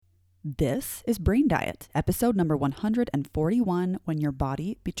This is Brain Diet, episode number 141, When Your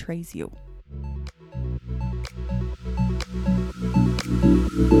Body Betrays You.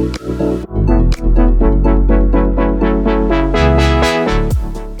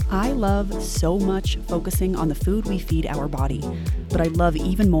 I love so much focusing on the food we feed our body, but I love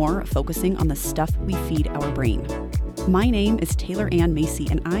even more focusing on the stuff we feed our brain. My name is Taylor Ann Macy,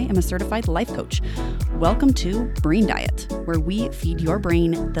 and I am a certified life coach. Welcome to Brain Diet, where we feed your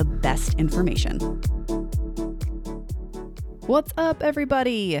brain the best information. What's up,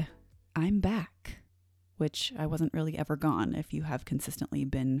 everybody? I'm back, which I wasn't really ever gone if you have consistently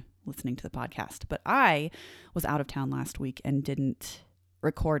been listening to the podcast. But I was out of town last week and didn't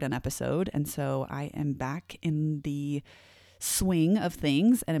record an episode, and so I am back in the swing of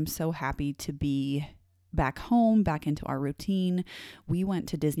things, and I'm so happy to be back home, back into our routine. We went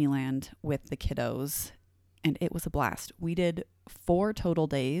to Disneyland with the kiddos and it was a blast. We did 4 total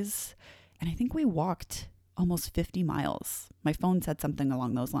days and I think we walked almost 50 miles. My phone said something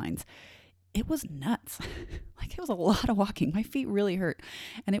along those lines. It was nuts. Like, it was a lot of walking. My feet really hurt.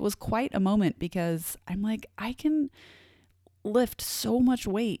 And it was quite a moment because I'm like, I can lift so much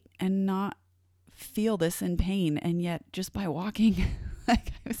weight and not feel this in pain. And yet just by walking,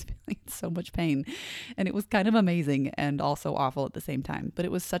 like, I was feeling so much pain, and it was kind of amazing and also awful at the same time. But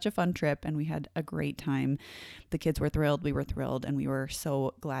it was such a fun trip and we had a great time. The kids were thrilled, we were thrilled, and we were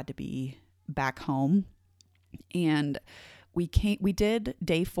so glad to be back home. And we did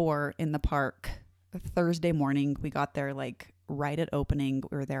day 4 in the park Thursday morning. We got there like right at opening.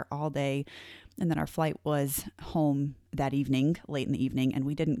 We were there all day, and then our flight was home that evening, late in the evening, and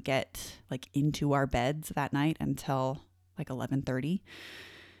we didn't get like into our beds that night until like 11:30,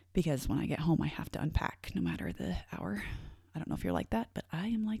 because when I get home I have to unpack no matter the hour. I don't know if you're like that, but I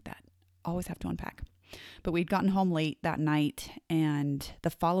am like that. Always have to unpack. But we'd gotten home late that night, and the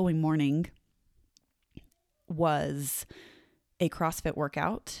following morning was a CrossFit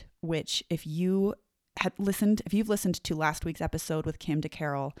workout, which if you've listened to last week's episode with Kim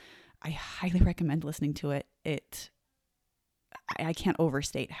DeCarroll, I highly recommend listening to it. I can't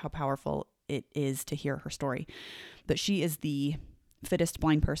overstate how powerful it is to hear her story. But she is the fittest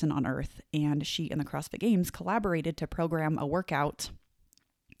blind person on earth, and she and the CrossFit Games collaborated to program a workout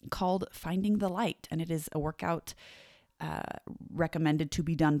called Finding the Light. And it is a workout recommended to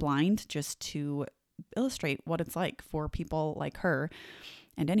be done blind, just to illustrate what it's like for people like her.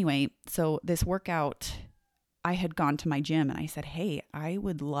 And anyway, so this workout, I had gone to my gym and I said, hey, I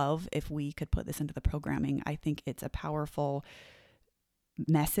would love if we could put this into the programming. I think it's a powerful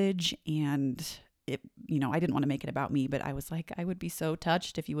message, and I didn't want to make it about me, but I was like, I would be so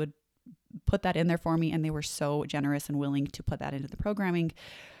touched if you would put that in there for me. And they were so generous and willing to put that into the programming.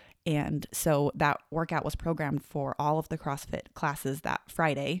 And so that workout was programmed for all of the CrossFit classes that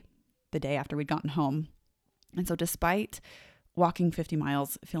Friday, the day after we'd gotten home. And so despite walking 50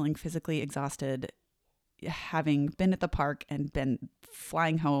 miles, feeling physically exhausted, having been at the park and been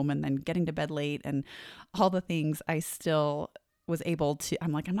flying home and then getting to bed late and all the things, I still was able to,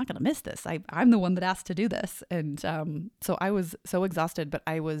 I'm like, I'm not going to miss this. I'm the one that asked to do this. And so I was so exhausted, but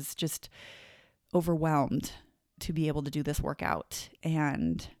I was just overwhelmed to be able to do this workout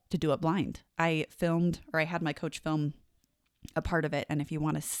and to do it blind. I had my coach film a part of it. And if you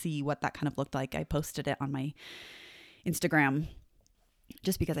want to see what that kind of looked like, I posted it on my Instagram,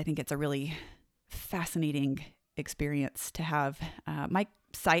 just because I think it's a really fascinating experience to have. My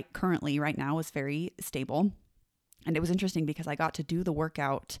sight currently right now is very stable. And it was interesting because I got to do the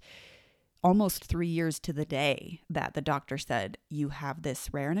workout almost 3 years to the day that the doctor said, you have this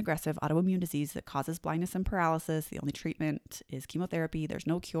rare and aggressive autoimmune disease that causes blindness and paralysis. The only treatment is chemotherapy. There's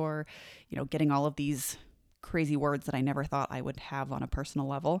no cure. Getting all of these crazy words that I never thought I would have on a personal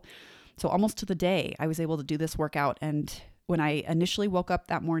level. So almost to the day, I was able to do this workout. And when I initially woke up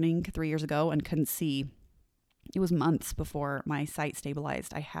that morning 3 years ago and couldn't see, it was months before my sight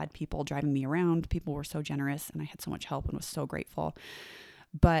stabilized. I had people driving me around. People were so generous, and I had so much help and was so grateful.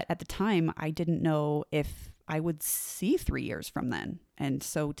 But at the time, I didn't know if I would see 3 years from then. And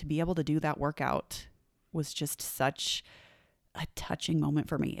so to be able to do that workout was just such a touching moment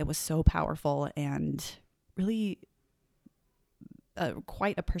for me. It was so powerful and really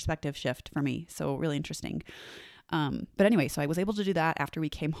quite a perspective shift for me. So really interesting. But anyway, so I was able to do that after we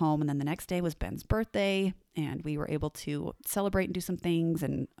came home. And then the next day was Ben's birthday, and we were able to celebrate and do some things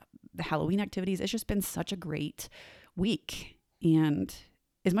and the Halloween activities. It's just been such a great week. And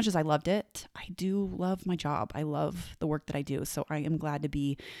as much as I loved it, I do love my job. I love the work that I do. So I am glad to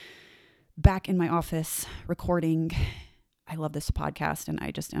be back in my office recording. I love this podcast, and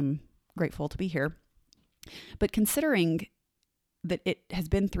I just am grateful to be here. But considering that it has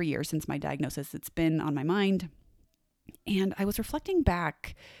been 3 years since my diagnosis. It's been on my mind. And I was reflecting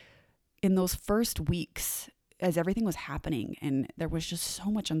back in those first weeks as everything was happening, and there was just so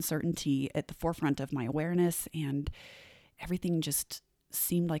much uncertainty at the forefront of my awareness, and everything just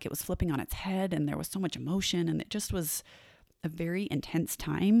seemed like it was flipping on its head, and there was so much emotion, and it just was a very intense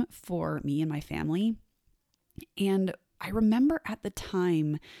time for me and my family. And I remember at the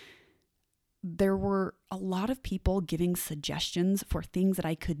time, there were a lot of people giving suggestions for things that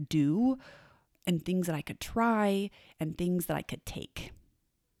I could do and things that I could try and things that I could take.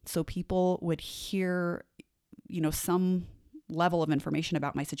 So people would hear, some level of information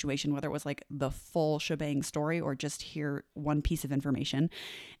about my situation, whether it was like the full shebang story or just hear one piece of information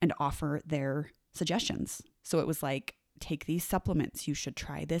and offer their suggestions. So it was like, take these supplements. You should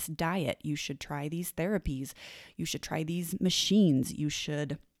try this diet. You should try these therapies. You should try these machines. You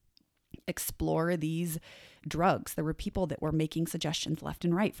should explore these drugs. There were people that were making suggestions left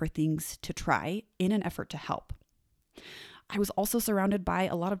and right for things to try in an effort to help. I was also surrounded by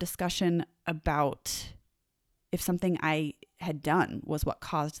a lot of discussion about if something I had done was what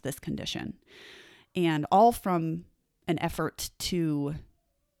caused this condition, and all from an effort to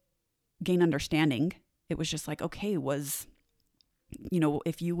gain understanding. It was just like, okay,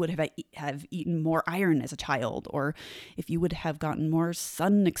 if you would have eaten more iron as a child, or if you would have gotten more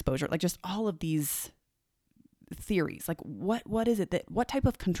sun exposure, like just all of these theories, like what is it what type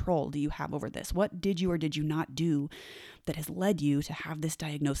of control do you have over this? What did you or did you not do that has led you to have this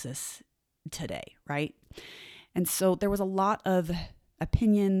diagnosis today, right? And so there was a lot of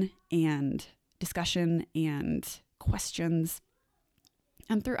opinion and discussion and questions.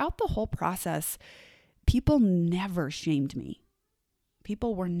 And throughout the whole process, people never shamed me.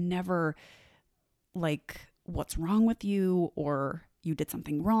 People were never like, what's wrong with you? Or you did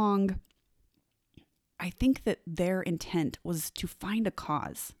something wrong. I think that their intent was to find a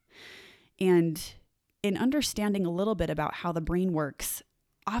cause. And in understanding a little bit about how the brain works,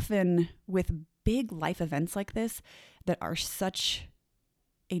 often with big life events like this that are such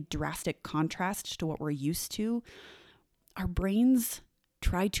a drastic contrast to what we're used to, our brains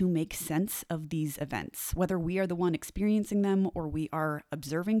try to make sense of these events, whether we are the one experiencing them or we are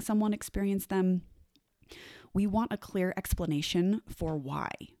observing someone experience them. We want a clear explanation for why.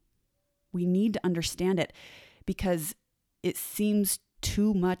 We need to understand it because it seems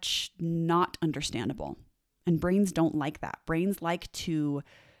too much not understandable. And brains don't like that. Brains like to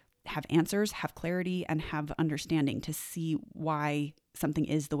have answers, have clarity, and have understanding to see why something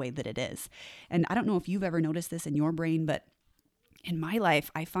is the way that it is. And I don't know if you've ever noticed this in your brain, but in my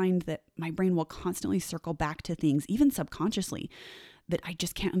life, I find that my brain will constantly circle back to things, even subconsciously, that I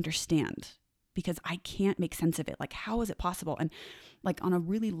just can't understand because I can't make sense of it. Like, how is it possible? And like on a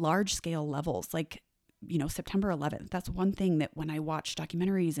really large scale levels, like, September 11th, that's one thing that when I watch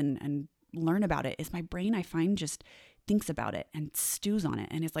documentaries and learn about it is my brain, I find, just thinks about it and stews on it.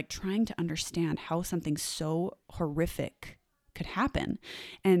 And it's like trying to understand how something so horrific could happen.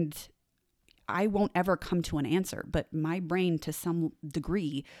 And I won't ever come to an answer, but my brain to some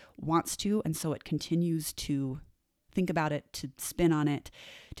degree wants to. And so it continues to think about it, to spin on it,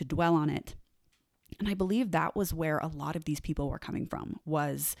 to dwell on it. And I believe that was where a lot of these people were coming from,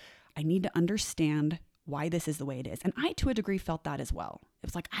 was I need to understand why this is the way it is. And I, to a degree, felt that as well. It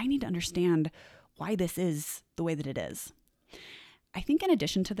was like, I need to understand why this is the way that it is. I think in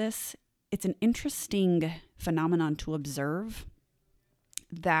addition to this, it's an interesting phenomenon to observe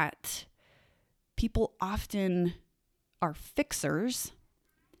that people often are fixers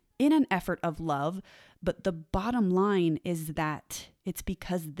in an effort of love, but the bottom line is that it's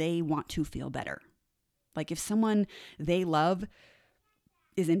because they want to feel better. Like if someone they love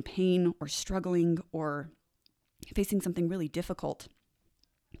is in pain or struggling or facing something really difficult,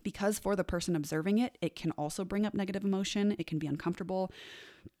 because for the person observing it, it can also bring up negative emotion. It can be uncomfortable,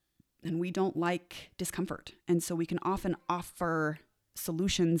 and we don't like discomfort. And so we can often offer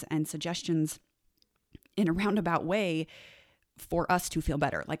solutions and suggestions in a roundabout way for us to feel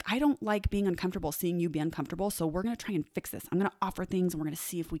better. Like, I don't like being uncomfortable, seeing you be uncomfortable. So we're going to try and fix this. I'm going to offer things and we're going to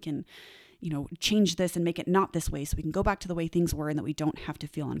see if we can, change this and make it not this way so we can go back to the way things were and that we don't have to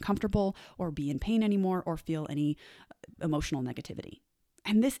feel uncomfortable or be in pain anymore or feel any emotional negativity.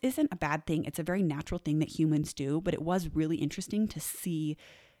 And this isn't a bad thing. It's a very natural thing that humans do, but it was really interesting to see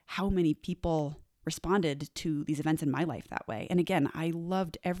how many people responded to these events in my life that way. And again, I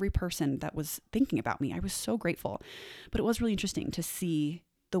loved every person that was thinking about me. I was so grateful, but it was really interesting to see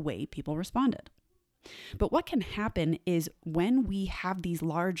the way people responded. But what can happen is when we have these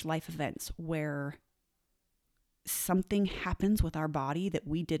large life events where something happens with our body that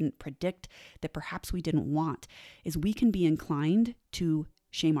we didn't predict, that perhaps we didn't want, is we can be inclined to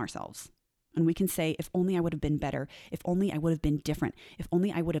shame ourselves. And we can say, if only I would have been better, if only I would have been different, if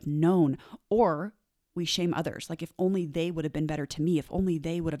only I would have known, or we shame others. Like, if only they would have been better to me, if only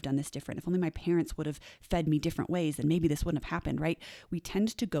they would have done this different, if only my parents would have fed me different ways, then maybe this wouldn't have happened, right? We tend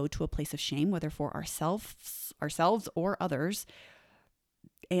to go to a place of shame, whether for ourselves or others.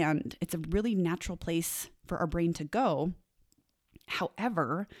 And it's a really natural place for our brain to go.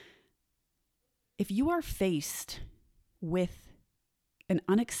 However, if you are faced with an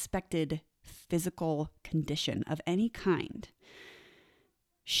unexpected physical condition of any kind,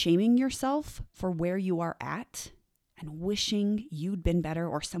 shaming yourself for where you are at and wishing you'd been better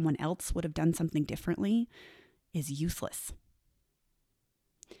or someone else would have done something differently is useless.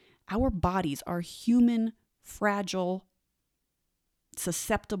 Our bodies are human, fragile,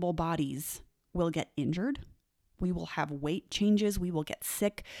 susceptible bodies will get injured. We will have weight changes. We will get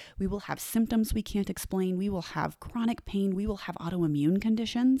sick. We will have symptoms we can't explain. We will have chronic pain. We will have autoimmune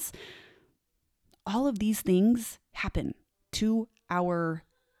conditions. All of these things happen to our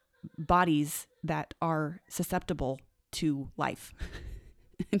bodies that are susceptible to life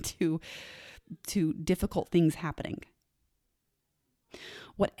and to difficult things happening.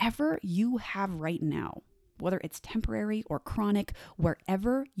 Whatever you have right now, whether it's temporary or chronic,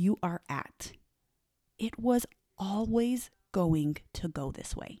 wherever you are at, it was always going to go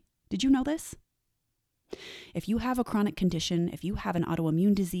this way. Did you know this? If you have a chronic condition, if you have an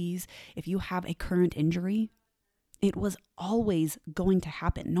autoimmune disease, if you have a current injury, it was always going to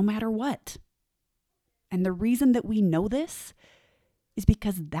happen, no matter what. And the reason that we know this is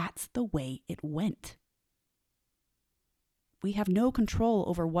because that's the way it went. We have no control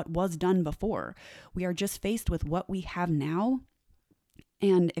over what was done before. We are just faced with what we have now.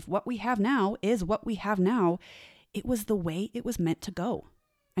 And if what we have now is what we have now, it was the way it was meant to go.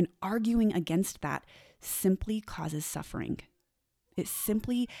 And arguing against that simply causes suffering. It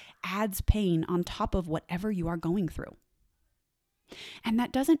simply adds pain on top of whatever you are going through. And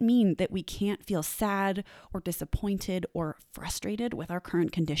that doesn't mean that we can't feel sad or disappointed or frustrated with our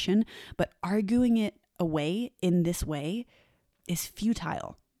current condition, but arguing it away in this way is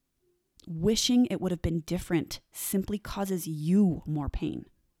futile. Wishing it would have been different simply causes you more pain.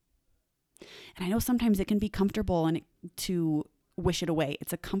 And I know sometimes it can be comfortable to wish it away.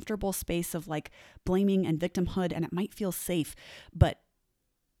 It's a comfortable space of like blaming and victimhood, and it might feel safe, but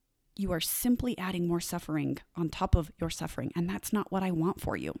you are simply adding more suffering on top of your suffering, and that's not what I want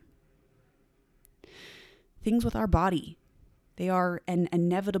for you. Things with our body, they are an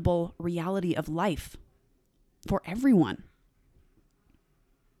inevitable reality of life for everyone.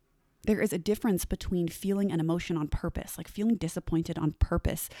 There is a difference between feeling an emotion on purpose, like feeling disappointed on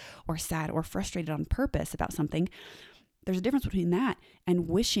purpose or sad or frustrated on purpose about something. There's a difference between that and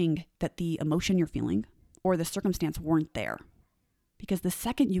wishing that the emotion you're feeling or the circumstance weren't there. Because the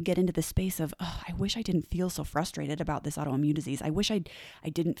second you get into the space of, oh, I wish I didn't feel so frustrated about this autoimmune disease. I wish I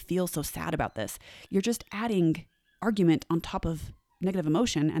didn't feel so sad about this. You're just adding argument on top of negative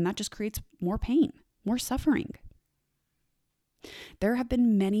emotion, and that just creates more pain, more suffering. There have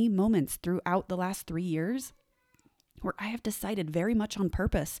been many moments throughout the last 3 years where I have decided very much on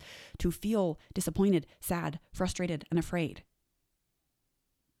purpose to feel disappointed, sad, frustrated, and afraid.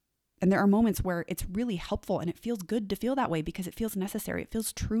 And there are moments where it's really helpful and it feels good to feel that way because it feels necessary. It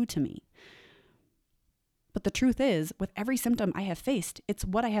feels true to me. But the truth is, with every symptom I have faced, it's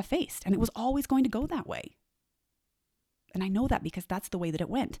what I have faced. And it was always going to go that way. And I know that because that's the way that it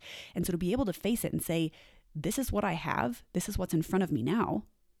went. And so to be able to face it and say, this is what I have, this is what's in front of me now.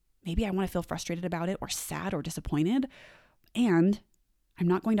 Maybe I want to feel frustrated about it or sad or disappointed. And I'm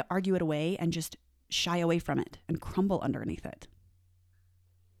not going to argue it away and just shy away from it and crumble underneath it.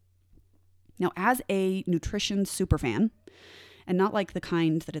 Now, as a nutrition superfan, and not like the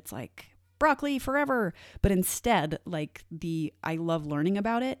kind that it's like broccoli forever, but instead like I love learning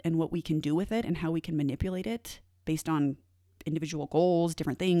about it and what we can do with it and how we can manipulate it based on individual goals,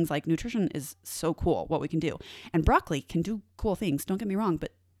 different things. Like nutrition is so cool, what we can do. And broccoli can do cool things, don't get me wrong,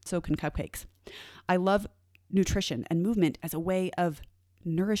 but so can cupcakes. I love nutrition and movement as a way of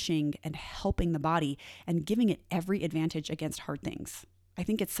nourishing and helping the body and giving it every advantage against hard things. I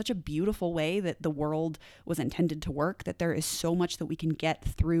think it's such a beautiful way that the world was intended to work, that there is so much that we can get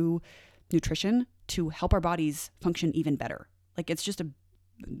through nutrition to help our bodies function even better. Like, it's just a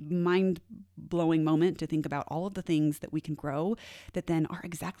mind-blowing moment to think about all of the things that we can grow that then are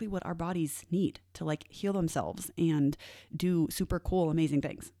exactly what our bodies need to like heal themselves and do super cool, amazing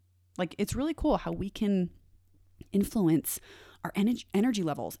things. Like, it's really cool how we can influence our energy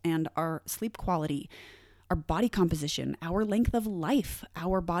levels and our sleep quality, our body composition, our length of life,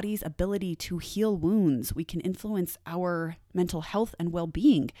 our body's ability to heal wounds. We can influence our mental health and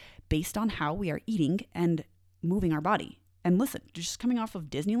well-being based on how we are eating and moving our body. And listen, just coming off of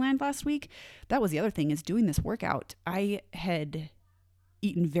Disneyland last week, that was the other thing, is doing this workout. I had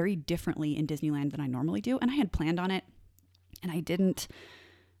eaten very differently in Disneyland than I normally do, and I had planned on it, and I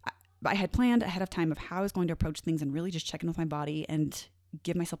had planned ahead of time of how I was going to approach things and really just check in with my body and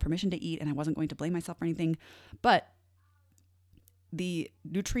give myself permission to eat, and I wasn't going to blame myself for anything. But the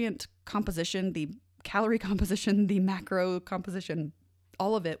nutrient composition, the calorie composition, the macro composition,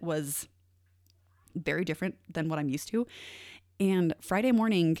 all of it was very different than what I'm used to. And Friday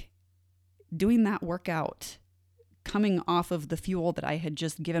morning, doing that workout, coming off of the fuel that I had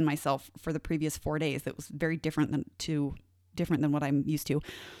just given myself for the previous 4 days, that was very different than what I'm used to,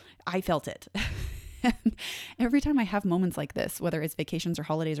 I felt it. Every time I have moments like this, whether it's vacations or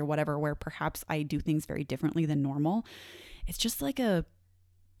holidays or whatever, where perhaps I do things very differently than normal, it's just like a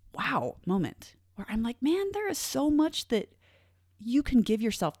wow moment where I'm like, man, there is so much that you can give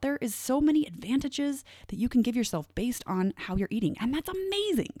yourself. There is so many advantages that you can give yourself based on how you're eating. And that's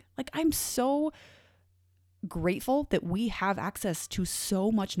amazing. Like, I'm so grateful that we have access to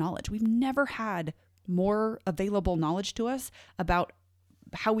so much knowledge. We've never had more available knowledge to us about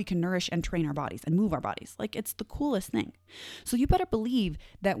how we can nourish and train our bodies and move our bodies. Like, it's the coolest thing. So you better believe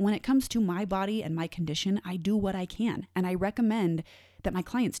that when it comes to my body and my condition, I do what I can. And I recommend that my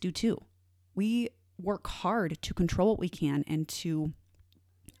clients do too. We work hard to control what we can and to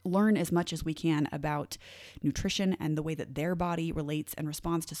learn as much as we can about nutrition and the way that their body relates and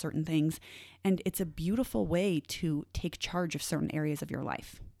responds to certain things. And it's a beautiful way to take charge of certain areas of your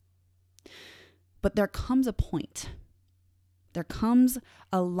life. But there comes a point. There comes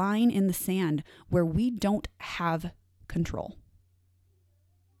a line in the sand where we don't have control.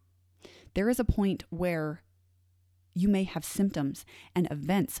 There is a point where you may have symptoms and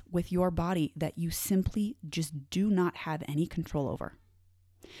events with your body that you simply just do not have any control over.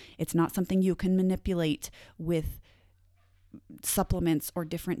 It's not something you can manipulate with supplements or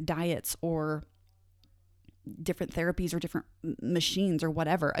different diets or different therapies or different machines or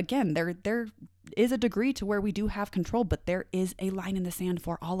whatever. Again, there is a degree to where we do have control, but there is a line in the sand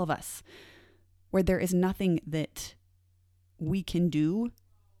for all of us where there is nothing that we can do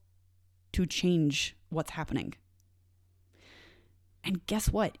to change what's happening. And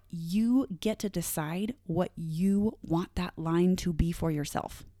guess what? You get to decide what you want that line to be for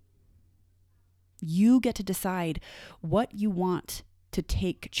yourself. You get to decide what you want to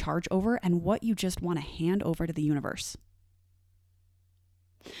take charge over and what you just want to hand over to the universe.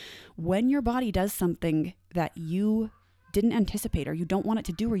 When your body does something that you didn't anticipate or you don't want it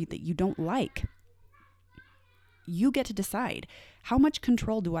to do or that you don't like, you get to decide, how much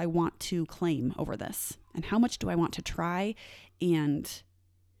control do I want to claim over this? And how much do I want to try and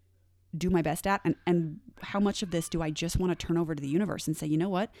do my best at? And how much of this do I just want to turn over to the universe and say, you know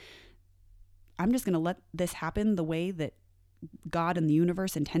what? I'm just going to let this happen the way that God and the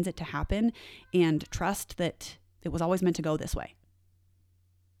universe intends it to happen and trust that it was always meant to go this way.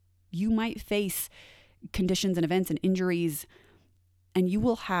 You might face conditions and events and injuries, and you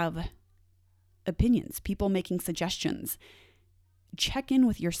will have opinions, people making suggestions. Check in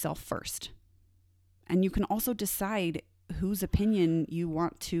with yourself first. And you can also decide whose opinion you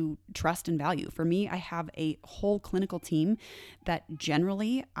want to trust and value. For me, I have a whole clinical team that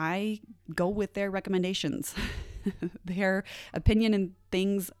generally I go with their recommendations. Their opinion and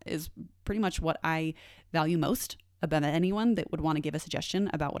things is pretty much what I value most about anyone that would want to give a suggestion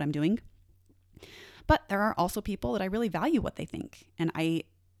about what I'm doing. But there are also people that I really value what they think, and I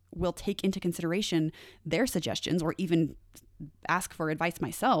will take into consideration their suggestions or even ask for advice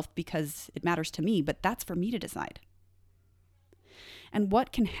myself because it matters to me, but that's for me to decide. And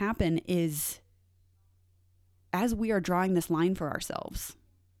what can happen is, as we are drawing this line for ourselves,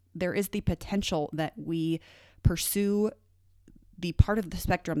 there is the potential that we pursue the part of the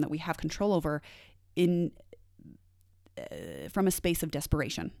spectrum that we have control over from a space of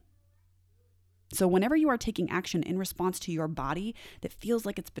desperation. So whenever you are taking action in response to your body that feels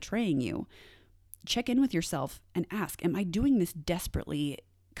like it's betraying you, check in with yourself and ask, am I doing this desperately,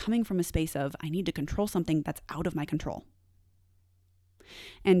 coming from a space of, I need to control something that's out of my control?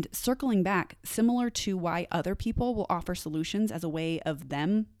 And circling back, similar to why other people will offer solutions as a way of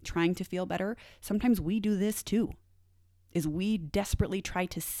them trying to feel better, sometimes we do this too, is we desperately try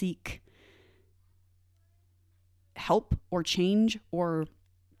to seek help or change or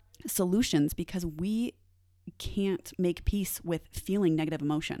solutions because we can't make peace with feeling negative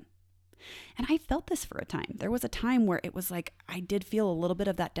emotion. And I felt this for a time. There was a time where it was like, I did feel a little bit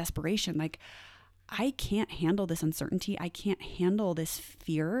of that desperation. Like, I can't handle this uncertainty. I can't handle this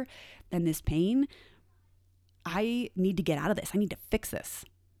fear and this pain. I need to get out of this. I need to fix this.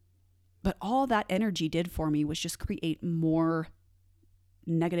 But all that energy did for me was just create more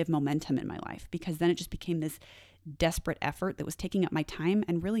negative momentum in my life, because then it just became this desperate effort that was taking up my time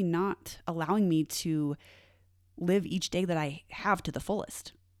and really not allowing me to live each day that I have to the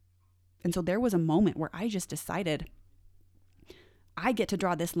fullest. And so there was a moment where I just decided, I get to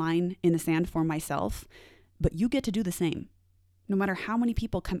draw this line in the sand for myself, but you get to do the same. No matter how many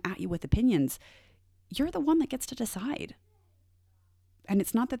people come at you with opinions, you're the one that gets to decide. And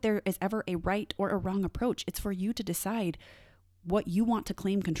it's not that there is ever a right or a wrong approach. It's for you to decide what you want to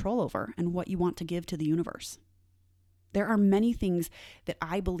claim control over and what you want to give to the universe. There are many things that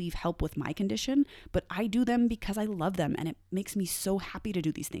I believe help with my condition, but I do them because I love them, and it makes me so happy to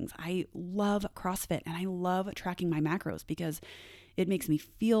do these things. I love CrossFit and I love tracking my macros because it makes me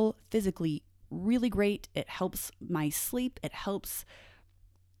feel physically really great. It helps my sleep. It helps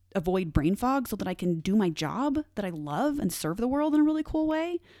avoid brain fog so that I can do my job that I love and serve the world in a really cool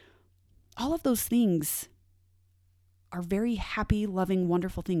way. All of those things are very happy, loving,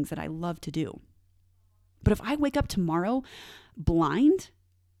 wonderful things that I love to do. But if I wake up tomorrow blind,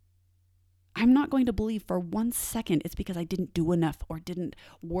 I'm not going to believe for 1 second it's because I didn't do enough or didn't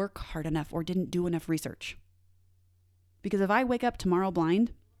work hard enough or didn't do enough research. Because if I wake up tomorrow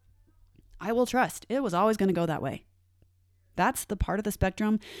blind, I will trust it was always going to go that way. That's the part of the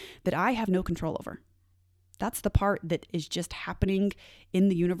spectrum that I have no control over. That's the part that is just happening in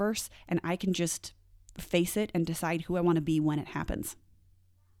the universe, and I can just face it and decide who I want to be when it happens.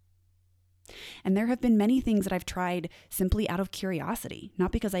 And there have been many things that I've tried simply out of curiosity,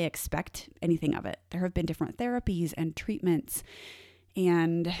 not because I expect anything of it. There have been different therapies and treatments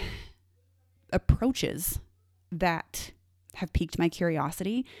and approaches that have piqued my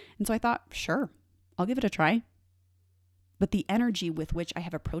curiosity. And so I thought, sure, I'll give it a try. But the energy with which I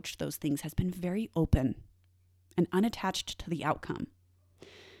have approached those things has been very open and unattached to the outcome.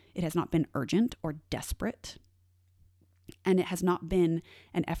 It has not been urgent or desperate. And it has not been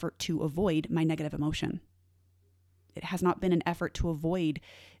an effort to avoid my negative emotion. It has not been an effort to avoid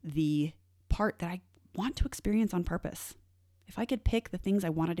the part that I want to experience on purpose. If I could pick the things I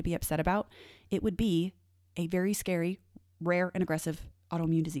wanted to be upset about, it would be a very scary, rare, and aggressive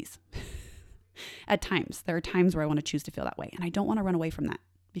autoimmune disease. At times, there are times where I want to choose to feel that way. And I don't want to run away from that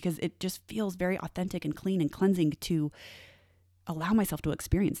because it just feels very authentic and clean and cleansing to allow myself to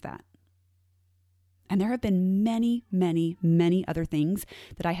experience that. And there have been many, many, many other things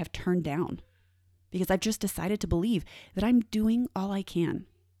that I have turned down because I've just decided to believe that I'm doing all I can.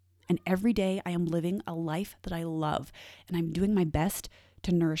 And every day I am living a life that I love, and I'm doing my best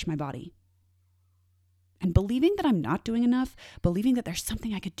to nourish my body. And believing that I'm not doing enough, believing that there's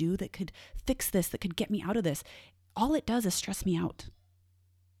something I could do that could fix this, that could get me out of this, all it does is stress me out.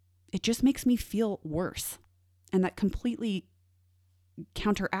 It just makes me feel worse. And that completely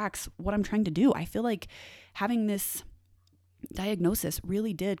counteracts what I'm trying to do. I feel like having this diagnosis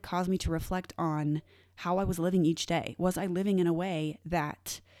really did cause me to reflect on how I was living each day. Was I living in a way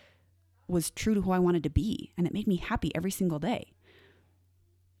that was true to who I wanted to be? And it made me happy every single day.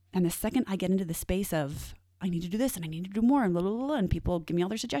 And the second I get into the space of, I need to do this and I need to do more and blah, blah, blah, and people give me all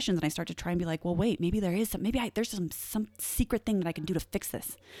their suggestions, and I start to try and be like, well, wait, maybe there is there's some secret thing that I can do to fix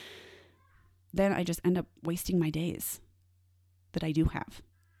this. Then I just end up wasting my days that I do have.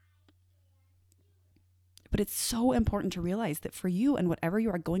 But it's so important to realize that for you and whatever you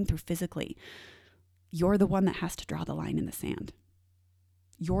are going through physically, you're the one that has to draw the line in the sand.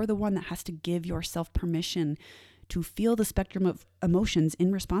 You're the one that has to give yourself permission to feel the spectrum of emotions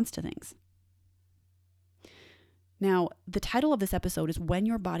in response to things. Now, the title of this episode is When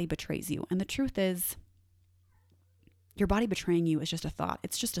Your Body Betrays You. And the truth is, your body betraying you is just a thought.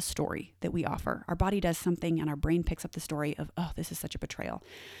 It's just a story that we offer. Our body does something and our brain picks up the story of, oh, this is such a betrayal.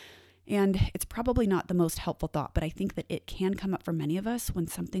 And it's probably not the most helpful thought, but I think that it can come up for many of us when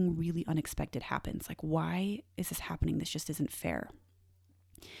something really unexpected happens. Like, why is this happening? This just isn't fair.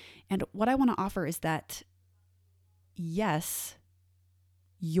 And what I want to offer is that, yes,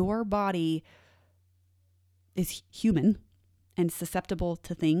 your body is human and susceptible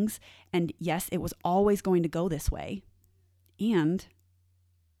to things. And yes, it was always going to go this way. And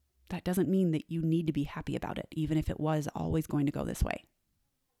that doesn't mean that you need to be happy about it, even if it was always going to go this way.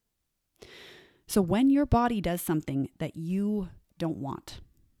 So when your body does something that you don't want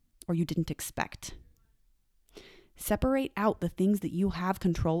or you didn't expect, separate out the things that you have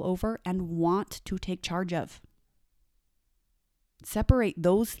control over and want to take charge of. Separate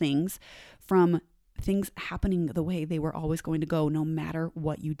those things from things happening the way they were always going to go, no matter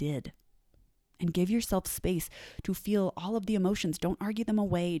what you did. and give yourself space to feel all of the emotions. Don't argue them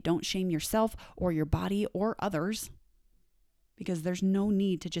away. Don't shame yourself or your body or others, because there's no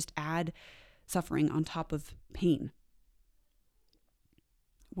need to just add suffering on top of pain.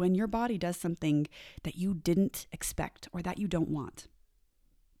 When your body does something that you didn't expect or that you don't want,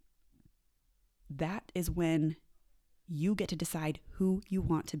 that is when you get to decide who you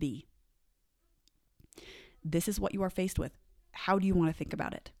want to be. This is what you are faced with. How do you want to think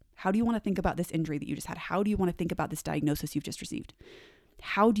about it? How do you want to think about this injury that you just had? How do you want to think about this diagnosis you've just received?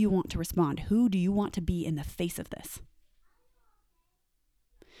 How do you want to respond? Who do you want to be in the face of this?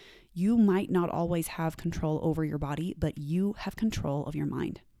 You might not always have control over your body, but you have control of your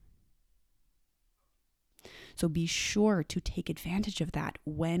mind. So be sure to take advantage of that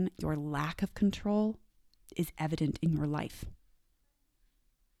when your lack of control is evident in your life.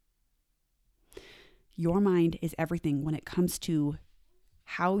 Your mind is everything when it comes to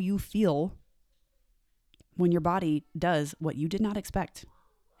how you feel when your body does what you did not expect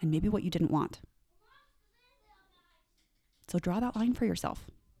and maybe what you didn't want. So draw that line for yourself.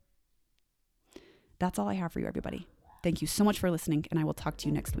 That's all I have for you, everybody. Thank you so much for listening, and I will talk to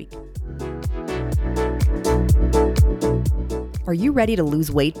you next week. Are you ready to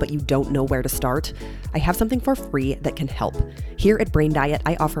lose weight, but you don't know where to start? I have something for free that can help. Here at Brain Diet,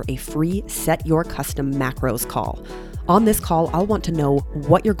 I offer a free Set Your Custom Macros call. On this call, I'll want to know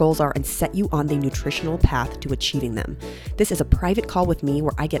what your goals are and set you on the nutritional path to achieving them. This is a private call with me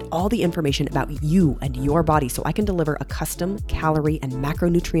where I get all the information about you and your body so I can deliver a custom calorie and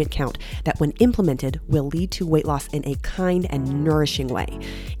macronutrient count that, when implemented, will lead to weight loss in a kind and nourishing way.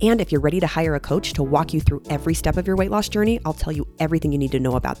 And if you're ready to hire a coach to walk you through every step of your weight loss journey, I'll tell you everything you need to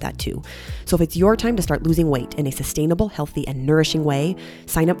know about that too. So if it's your time to start losing weight in a sustainable, healthy, and nourishing way,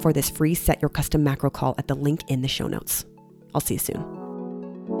 sign up for this free Set Your Custom Macro call at the link in the show notes. I'll see you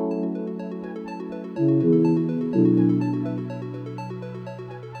soon.